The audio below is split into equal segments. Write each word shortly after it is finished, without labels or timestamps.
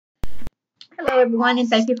Hello, everyone, and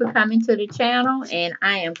thank you for coming to the channel. And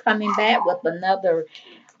I am coming back with another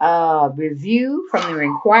review from the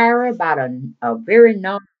Inquirer about a very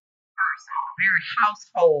known person, a very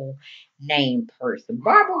household name person.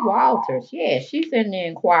 Barbara Walters, yes, she's in the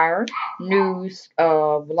Inquirer news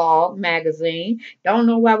vlog magazine. Don't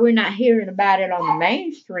know why we're not hearing about it on the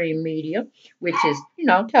mainstream media, which is,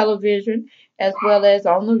 television, as well as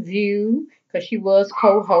on The View, because she was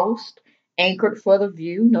co-host, anchored for The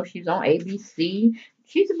View. No, she's on ABC.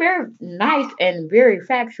 She's a very nice and very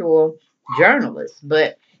factual journalist,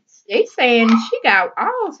 but they saying she got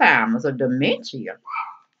Alzheimer's or dementia.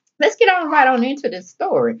 Let's get on right on into this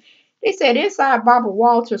story. They said inside Barbara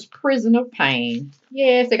Walters' prison of pain.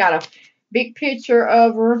 Yes, they got a big picture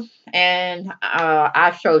of her, and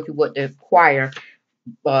I showed you what the choir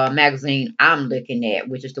magazine I'm looking at,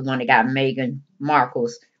 which is the one that got Meghan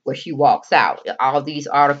Markle's where she walks out. All these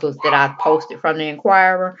articles that I posted from the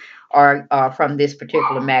Inquirer are from this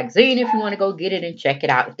particular magazine. If you want to go get it and check it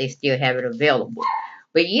out, if they still have it available.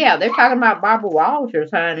 But yeah, they're talking about Barbara Walters,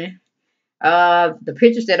 honey. The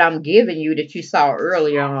pictures that I'm giving you that you saw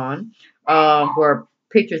earlier on were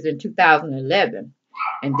pictures in 2011.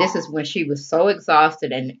 And this is when she was so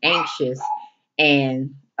exhausted and anxious,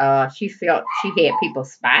 and she felt she had people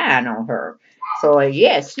spying on her. So,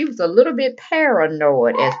 yes, she was a little bit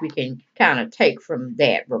paranoid, as we can kind of take from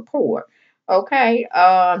that report. Okay,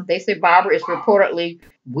 they say Barbara is reportedly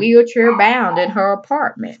wheelchair bound in her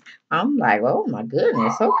apartment. I'm like, oh my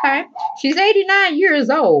goodness, okay. She's 89 years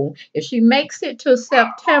old. If she makes it to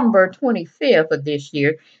September 25th of this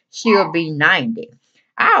year, she'll be 90.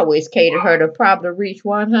 I always cater her to probably reach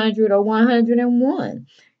 100 or 101.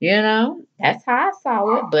 That's how I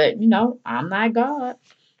saw it. But, I'm not God.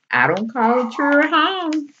 I don't call children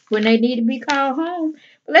home when they need to be called home.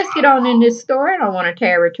 But let's get on in this story. I don't want to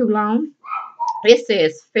tarry too long. It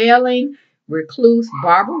says failing recluse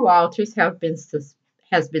Barbara Walters has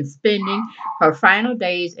been spending her final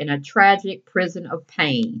days in a tragic prison of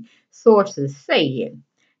pain. Sources said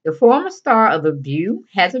the former star of The View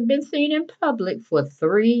hasn't been seen in public for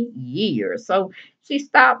 3 years. So she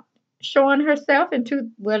stopped showing herself that's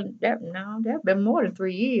been more than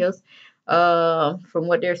 3 years. From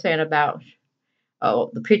what they're saying about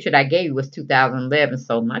the picture that I gave you was 2011.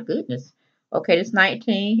 So my goodness. Okay, it's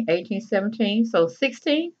 19, 18, 17. So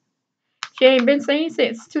 16. She ain't been seen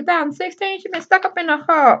since 2016. She been stuck up in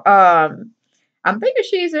her I'm thinking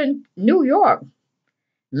she's in New York.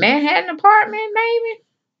 Manhattan apartment, maybe.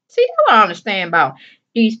 See, I don't understand about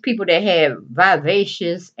these people that have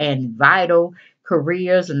vivacious and vital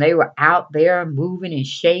careers and they were out there moving and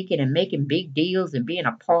shaking and making big deals and being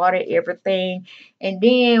a part of everything. And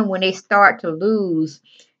then when they start to lose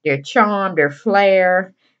their charm, their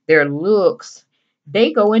flair, their looks,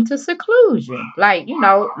 they go into seclusion. Like,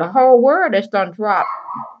 the whole world has done dropped,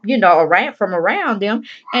 around them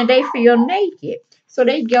and they feel naked. So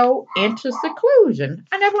they go into seclusion.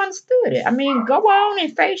 I never understood it. I mean, go on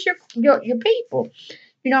and face your people.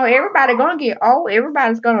 Everybody gonna get old.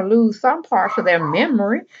 Everybody's gonna lose some parts of their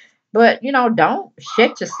memory. But don't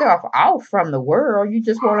shut yourself off from the world. You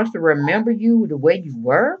just want us to remember you the way you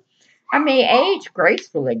were. I mean, age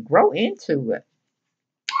gracefully, grow into it.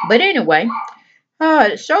 But anyway,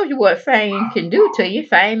 it shows you what fame can do to you.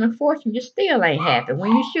 Fame and fortune, you still ain't happy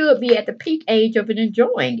when you should be at the peak age of it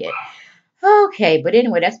enjoying it. Okay, but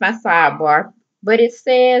anyway, that's my sidebar. But it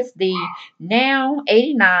says the now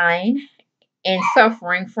 89 and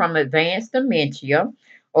suffering from advanced dementia.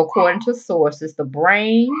 According to sources, the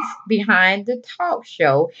brains behind the talk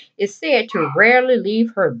show is said to rarely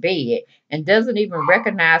leave her bed and doesn't even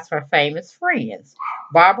recognize her famous friends.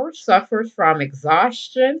 Barbara suffers from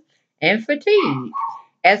exhaustion and fatigue,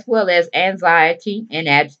 as well as anxiety and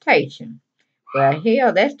agitation. Well,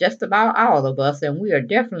 hell, that's just about all of us, and we are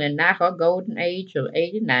definitely not her golden age of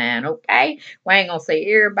 89, okay? We ain't gonna say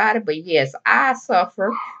everybody, but yes, I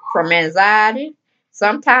suffer from anxiety.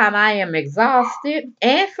 Sometimes I am exhausted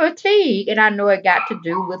and fatigued, and I know it got to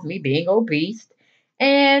do with me being obese,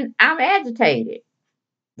 and I'm agitated.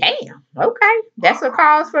 Damn, okay. That's a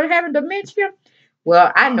cause for having dementia. Well,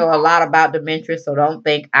 I know a lot about dementia, so don't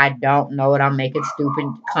think I don't know it. I'm making stupid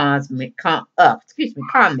comments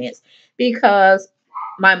because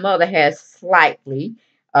my mother has slightly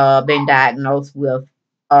been diagnosed with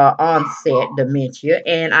onset dementia,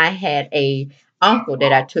 and I had a uncle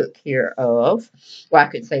that I took care of, well, I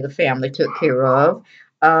could say the family took care of,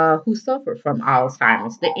 who suffered from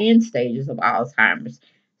Alzheimer's, the end stages of Alzheimer's.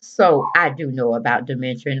 So I do know about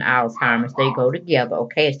dementia and Alzheimer's. They go together.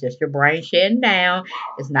 Okay, it's just your brain shutting down.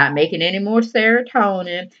 It's not making any more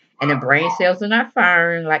serotonin, and the brain cells are not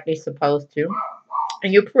firing like they're supposed to.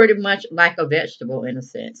 And you're pretty much like a vegetable in a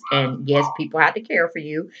sense. And yes, people have to care for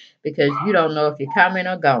you because you don't know if you're coming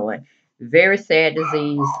or going. Very sad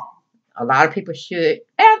disease. A lot of people should.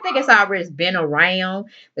 I don't think it's always been around,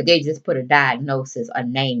 but they just put a diagnosis, a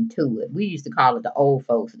name to it. We used to call it the old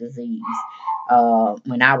folks disease.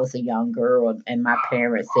 When I was a young girl, and my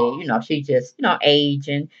parents said, she just,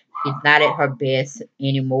 aging. She's not at her best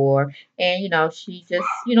anymore, and she just,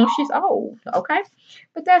 she's old. Okay,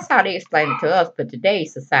 but that's how they explain it to us. But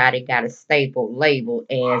today's society got a staple labeled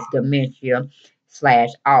as dementia slash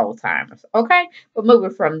Alzheimer's. Okay, but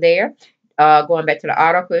moving from there. Going back to the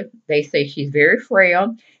article, they say she's very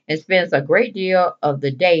frail and spends a great deal of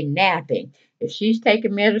the day napping. If she's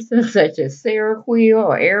taking medicine such as Seroquel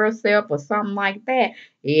or Aerosep or something like that,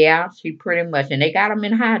 yeah, she pretty much, and they got them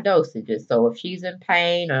in high dosages. So if she's in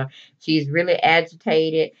pain or she's really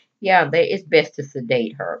agitated, yeah, it's best to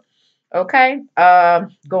sedate her. Okay,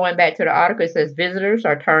 going back to the article, it says visitors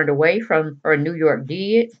are turned away from her New York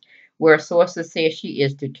diets, where sources say she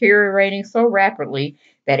is deteriorating so rapidly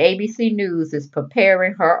that ABC News is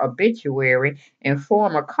preparing her obituary, and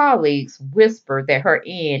former colleagues whisper that her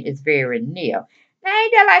end is very near. Now,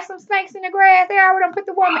 ain't that like some snakes in the grass? They already done put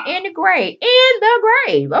the woman in the grave. In the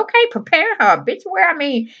grave. Okay, preparing her obituary. I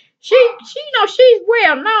mean, she's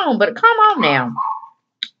well known, but come on now.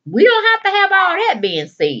 We don't have to have all that being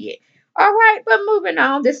said. All right, but moving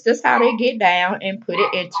on. This is just how they get down and put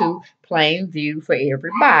it into plain view for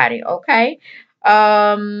everybody. Okay.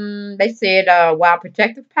 They said while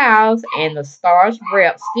protective pals and the Star's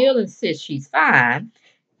rep still insist she's fine,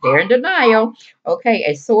 they're in denial. Okay,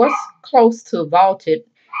 a source close to vaulted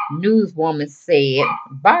newswoman said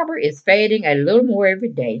Barbara is fading a little more every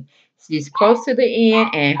day. She's close to the end,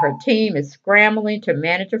 and her team is scrambling to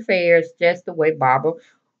manage affairs just the way Barbara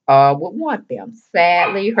would want them.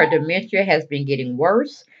 Sadly, her dementia has been getting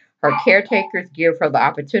worse. Her caretakers give her the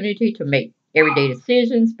opportunity to make everyday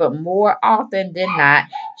decisions, but more often than not,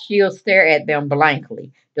 she'll stare at them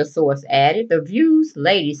blankly. The source added, the View's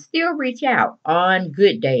ladies still reach out on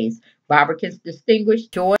good days. Barbara can distinguish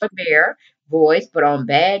joy bear voice, but on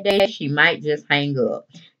bad days, she might just hang up.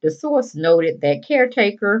 The source noted that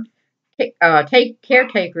caretakers get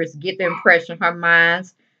the impression her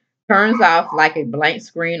mind's turns off like a blank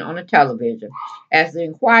screen on a television. As the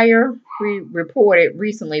Inquirer reported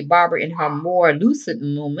recently, Barbara, in her more lucid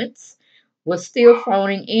moments, was still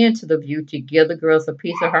phoning into the View to give the girls a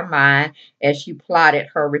piece of her mind as she plotted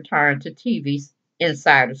her return to TV,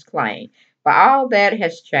 insiders claim. But all that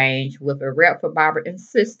has changed, with a rep for Barbara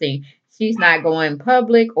insisting she's not going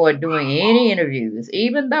public or doing any interviews,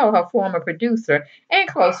 even though her former producer and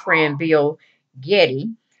close friend Bill Getty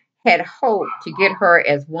had hoped to get her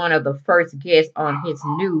as one of the first guests on his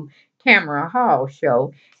new Tamara Hall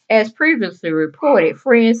show. As previously reported,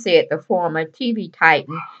 friends said the former TV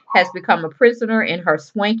titan has become a prisoner in her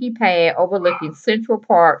swanky pad overlooking Central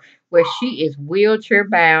Park, where she is wheelchair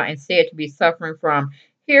bound and said to be suffering from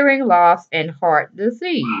hearing loss and heart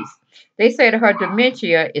disease. They said her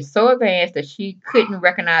dementia is so advanced that she couldn't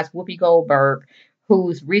recognize Whoopi Goldberg,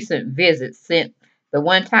 whose recent visit sent the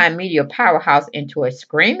one time media powerhouse into a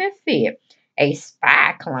screaming fit, a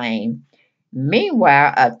spy claim.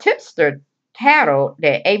 Meanwhile, a tipster tattled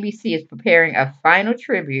that ABC is preparing a final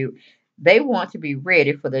tribute. They want to be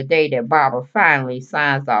ready for the day that Barbara finally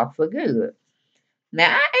signs off for good. Now,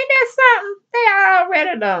 ain't that something? They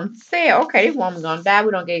already done said, okay, this woman gonna die.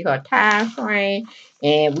 We don't give her a time frame,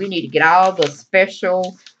 and we need to get all the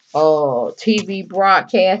special TV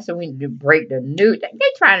broadcasts, and we need to break the news. They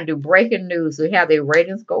trying to do breaking news to have their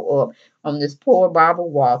ratings go up on this poor Barbara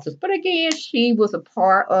Walters. But again, she was a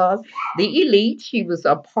part of the elite. She was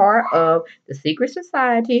a part of the secret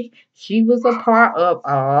society. She was a part of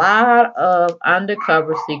a lot of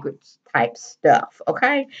undercover secret type stuff.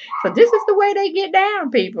 Okay, so this is the way they get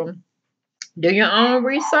down, people. Do your own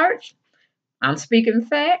research. I'm speaking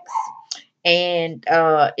facts, and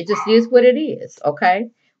it just is what it is. Okay,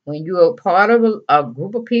 when you're a part of a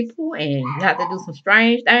group of people and you have to do some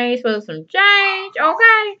strange things for some change,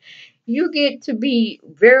 okay, you get to be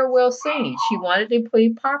very well seen. She wanted to be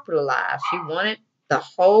popularized. She wanted the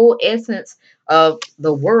whole essence of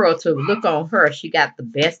the world to look on her. She got the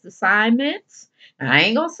best assignments. And I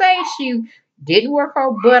ain't gonna say she didn't work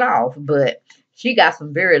her butt off, but she got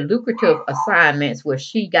some very lucrative assignments where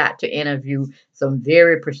she got to interview some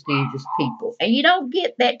very prestigious people. And you don't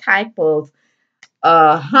get that type of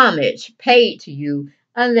homage paid to you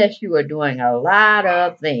unless you are doing a lot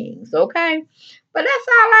of things, okay? But that's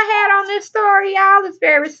all I had on this story, y'all. It's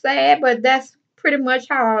very sad, but that's pretty much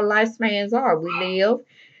how our lifespans are. We live,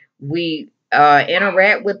 we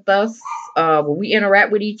interact with us, when we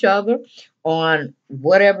interact with each other, on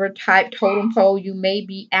whatever type totem pole you may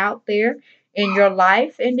be out there in your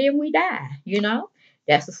life, and then we die.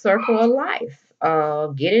 That's a circle of life.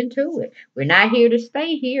 Get into it. We're not here to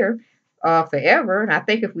stay here forever. And I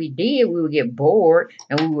think if we did, we would get bored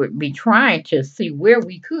and we would be trying to see where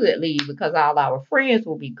we could leave because all our friends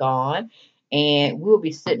will be gone and we'll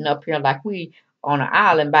be sitting up here like we on an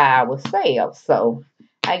island by ourselves. So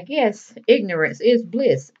I guess ignorance is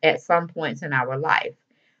bliss at some points in our life.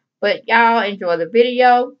 But y'all enjoy the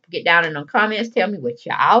video. Get down in the comments. Tell me what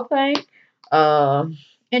y'all think.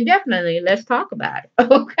 And definitely let's talk about it.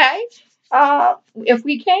 Okay? If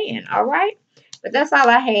we can. All right? But that's all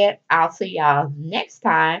I had. I'll see y'all next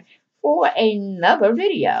time for another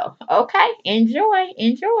video. Okay? Enjoy.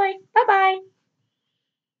 Enjoy. Bye-bye.